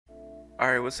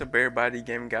Alright, what's up everybody,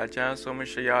 Gaming Guy John. So I'm going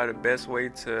to show y'all the best way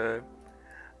to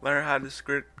learn how to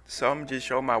script. So I'm going to just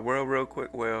show my world real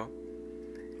quick. Well,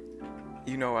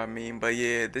 you know what I mean. But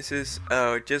yeah, this is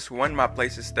just one of my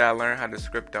places that I learned how to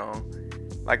script on.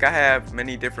 Like I have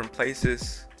many different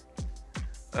places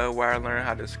where I learn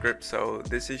how to script. So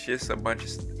this is just a bunch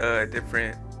of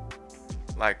different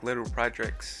like little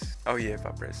projects. Oh yeah, if I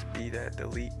press B, that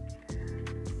delete.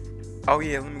 Oh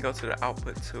yeah, let me go to the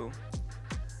output too.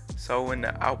 So in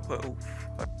the output,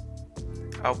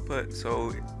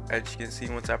 so as you can see,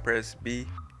 once I press B,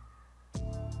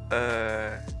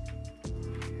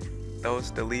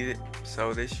 those deleted.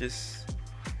 So this just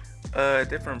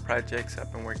different projects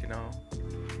I've been working on.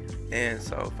 And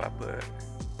so if I put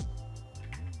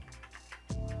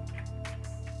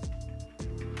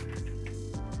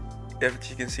if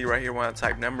you can see right here when I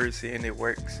type numbers in, it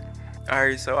works.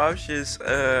 Alright, so I was just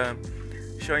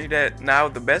showing you that. Now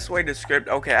the best way to script,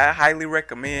 okay, I highly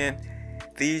recommend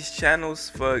these channels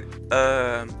for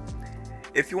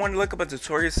if you want to look up a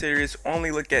tutorial series, only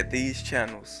look at these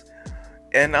channels.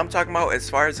 And I'm talking about as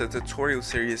far as a tutorial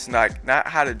series, not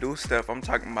how to do stuff. I'm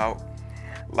talking about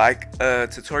like a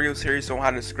tutorial series on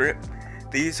how to script.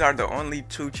 These are the only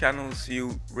two channels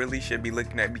you really should be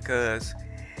looking at, because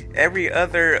every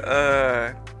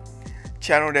other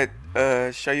channel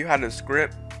that show you how to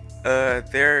script,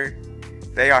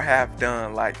 they are half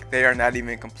done. Like they are not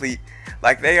even complete.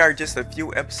 Like they are just a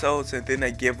few episodes and then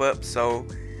they give up. So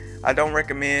I don't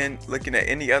recommend looking at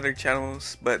any other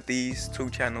channels but these two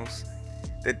channels,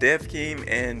 the Dev King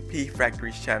and P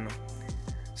Factory's channel.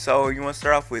 So you want to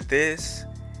start off with this,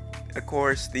 of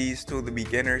course, these two, the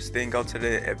beginners, then go to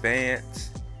the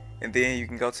advanced, and then you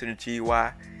can go to the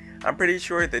GUI. I'm pretty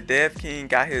sure the Dev King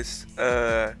got his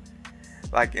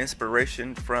like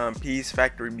inspiration from P's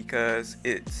Factory, because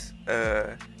it's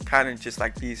kind of just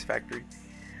like P's Factory.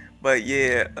 But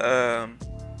yeah,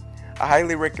 I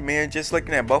highly recommend just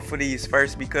looking at both of these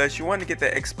first, because you want to get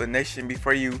the explanation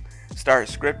before you start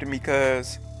scripting.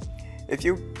 Because if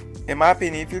you, in my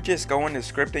opinion, if you just go into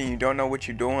scripting, you don't know what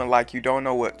you're doing. Like you don't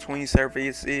know what tween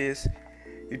service is,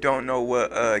 you don't know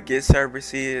what get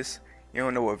service is, you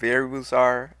don't know what variables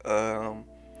are,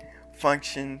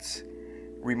 functions,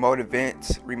 remote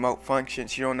events, remote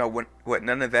functions. You don't know what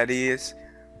none of that is.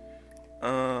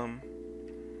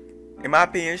 In my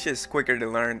opinion, it's just quicker to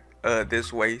learn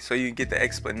this way, so you can get the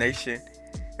explanation.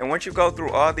 And once you go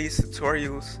through all these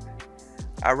tutorials,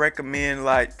 I recommend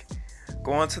like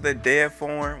going to the dev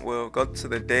forum. Well, go to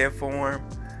the dev forum,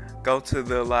 go to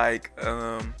the like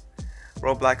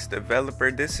Roblox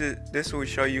developer. This will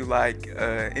show you like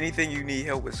anything you need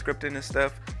help with scripting and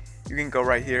stuff. You can go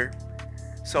right here.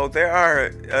 So there are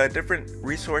different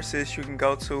resources you can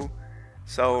go to.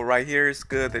 So right here is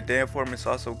good. The dev forum is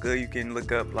also good. You can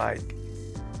look up like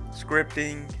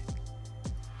scripting.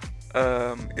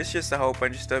 It's just a whole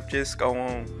bunch of stuff. Just go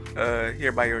on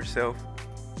here by yourself.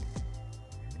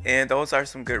 And those are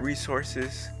some good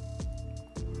resources.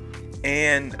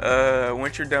 And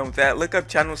once you're done with that, look up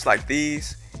channels like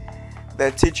these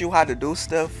that teach you how to do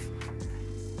stuff.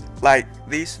 Like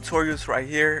these tutorials right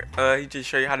here, he just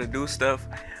show you how to do stuff.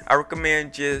 I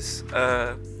recommend just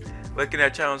looking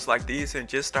at channels like these and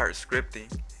just start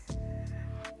scripting.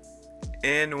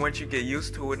 And once you get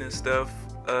used to it and stuff,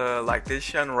 like this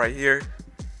channel right here,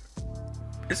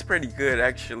 it's pretty good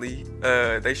actually.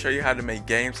 They show you how to make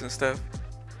games and stuff,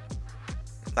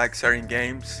 like certain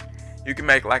games. You can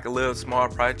make like a little small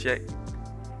project.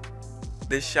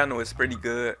 This channel is pretty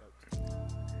good.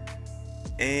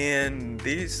 And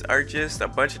these are just a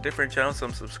bunch of different channels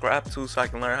I'm subscribed to, so I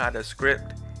can learn how to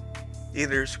script.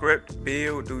 Either script,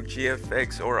 build, do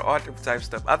GFX, or all different type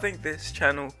stuff. I think this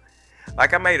channel,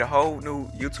 like I made a whole new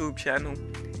YouTube channel,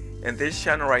 and this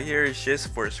channel right here is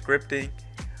just for scripting.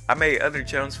 I made other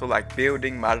channels for like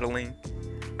building, modeling,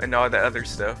 and all the other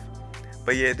stuff.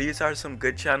 But yeah, these are some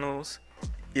good channels.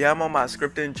 Yeah, I'm on my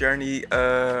scripting journey.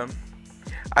 I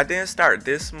didn't start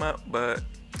this month, but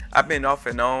I've been off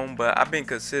and on, but I've been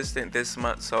consistent this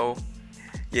month. So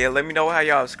yeah, let me know how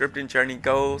y'all scripting journey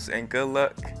goes, and good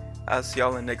luck. I'll see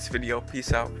y'all in the next video.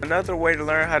 Peace out. Another way to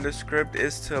learn how to script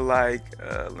is to like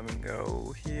let me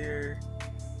go here.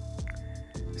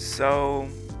 So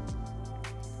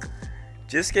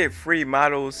just get free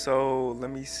models. So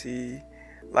let me see,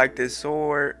 like this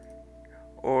sword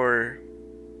or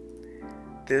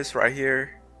this right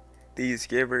here, these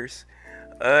givers.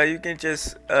 You can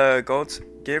just go to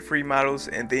get free models,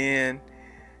 and then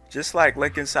just like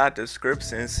look inside the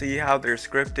scripts and see how they're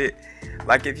scripted.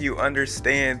 Like if you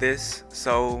understand this,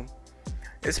 so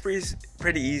it's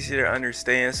pretty easy to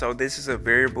understand. So this is a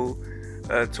variable,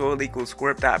 tool equals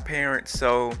script.parent.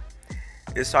 So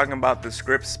it's talking about the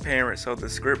script's parent. So the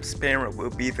script's parent will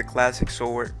be the classic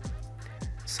sword.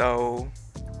 So,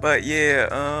 but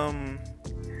yeah,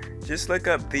 just look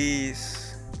up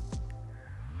these.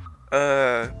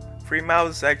 Free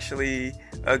mouse is actually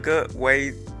a good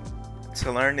way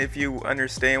to learn if you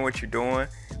understand what you're doing.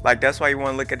 Like, that's why you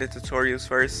want to look at the tutorials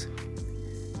first,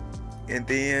 and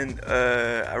then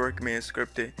I recommend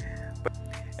scripted.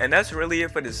 And that's really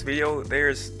it for this video.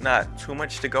 There's not too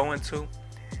much to go into,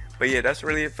 but yeah, that's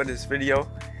really it for this video.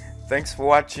 Thanks for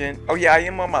watching. Oh yeah, I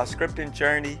am on my scripting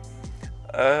journey.